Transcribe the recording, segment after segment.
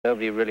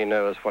Nobody really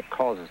knows what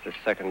causes this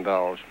second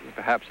bulge.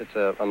 Perhaps it's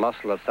a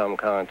muscle of some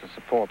kind to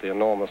support the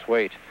enormous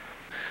weight.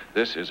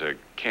 This is a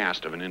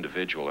cast of an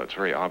individual that's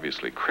very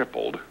obviously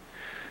crippled.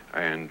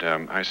 And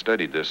I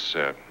studied this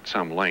at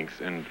some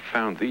length and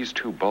found these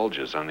two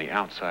bulges on the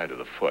outside of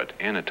the foot.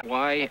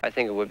 Why? I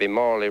think it would be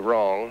morally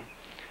wrong.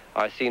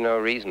 I see no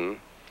reason.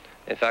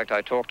 In fact,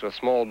 I talked to a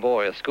small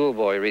boy, a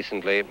schoolboy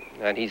recently,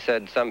 and he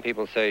said some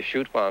people say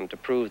shoot one to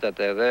prove that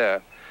they're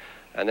there.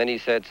 And then he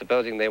said,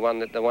 supposing the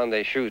one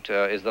they shoot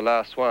is the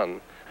last one.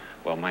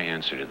 Well, my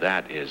answer to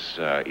that is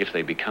if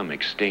they become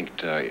extinct,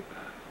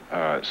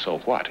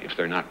 so what? If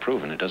they're not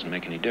proven, it doesn't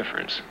make any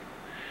difference.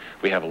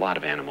 We have a lot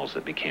of animals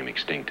that became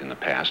extinct in the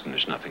past, and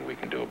there's nothing we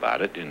can do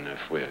about it. And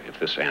if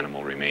this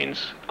animal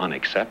remains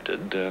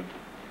unaccepted,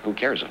 who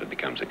cares if it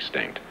becomes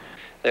extinct?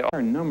 There are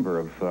a number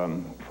of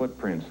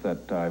footprints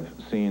that I've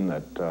seen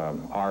that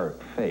are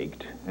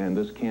faked, and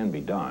this can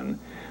be done.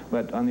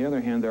 But on the other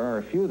hand, there are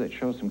a few that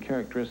show some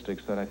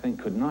characteristics that I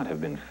think could not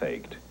have been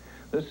faked.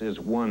 This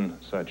is one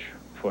such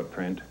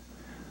footprint.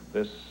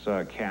 This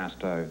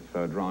cast, I've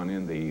drawn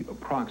in the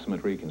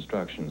approximate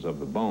reconstructions of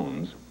the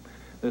bones.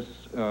 This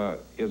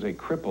is a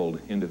crippled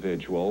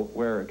individual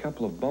where a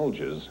couple of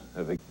bulges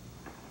have...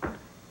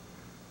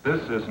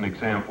 This is an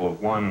example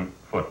of one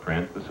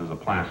footprint. This is a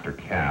plaster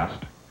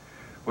cast,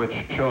 which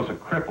shows a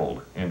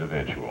crippled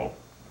individual.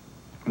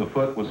 The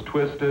foot was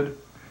twisted,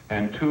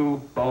 and two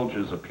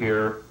bulges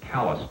appear,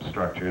 calloused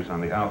structures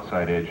on the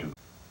outside edge of...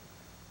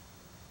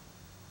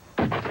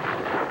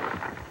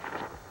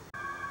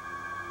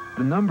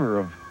 The number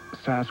of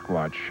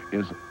Sasquatch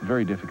is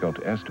very difficult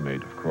to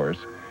estimate, of course,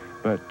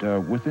 but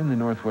within the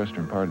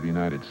northwestern part of the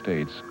United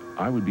States,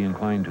 I would be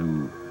inclined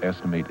to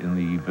estimate in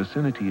the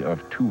vicinity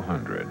of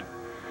 200,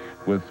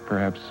 with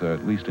perhaps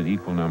at least an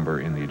equal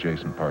number in the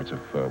adjacent parts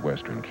of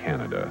western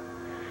Canada.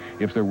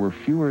 If there were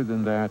fewer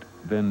than that,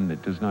 then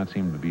it does not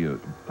seem to be a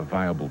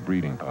viable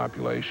breeding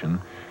population.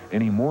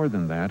 Any more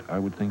than that, I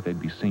would think they'd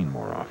be seen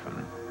more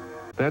often.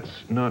 That's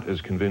not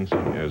as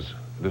convincing as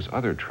this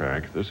other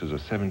track. This is a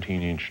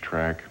 17-inch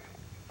track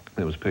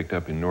that was picked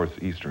up in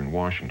northeastern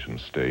Washington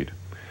state.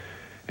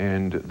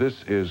 And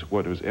this is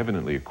what was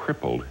evidently a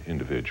crippled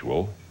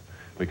individual,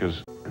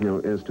 because, you know,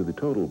 as to the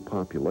total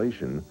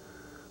population,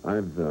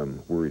 I've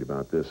worried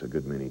about this a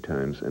good many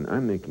times, and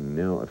I'm making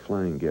now a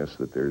flying guess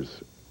that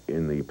there's,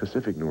 in the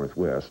Pacific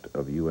Northwest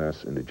of the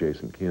U.S. and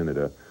adjacent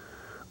Canada,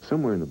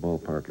 somewhere in the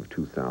ballpark of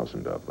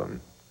 2,000 of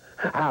them.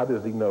 How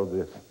does he know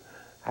this?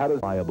 How does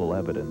viable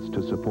evidence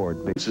to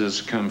support...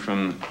 This come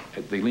from,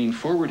 they lean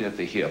forward at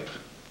the hip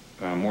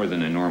more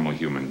than a normal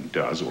human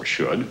does or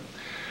should.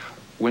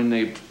 When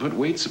they put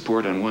weight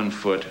support on one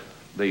foot,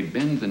 they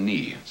bend the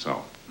knee,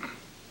 so.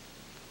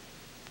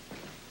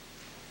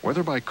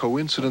 Whether by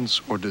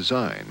coincidence or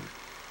design,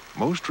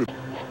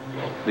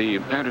 The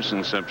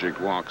Patterson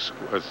subject walks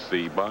with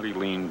the body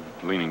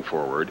leaning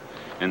forward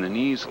and the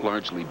knees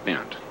largely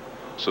bent,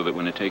 so that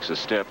when it takes a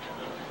step,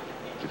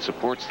 it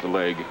supports the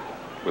leg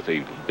with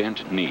a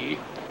bent knee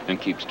and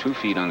keeps 2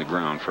 feet on the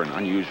ground for an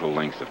unusual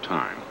length of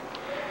time.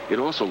 It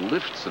also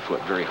lifts the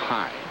foot very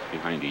high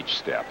behind each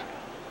step,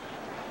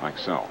 like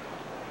so.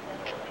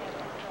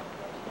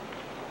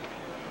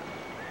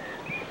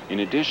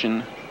 In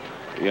addition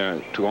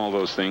to all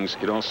those things,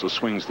 it also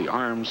swings the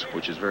arms,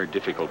 which is very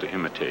difficult to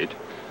imitate,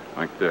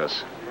 like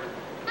this.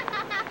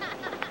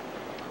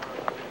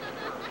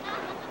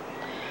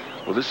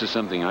 Well, this is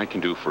something I can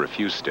do for a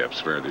few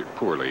steps rather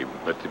poorly,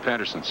 but the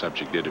Patterson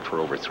subject did it for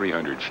over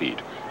 300 feet.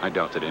 I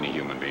doubt that any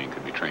human being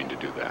could be trained to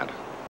do that.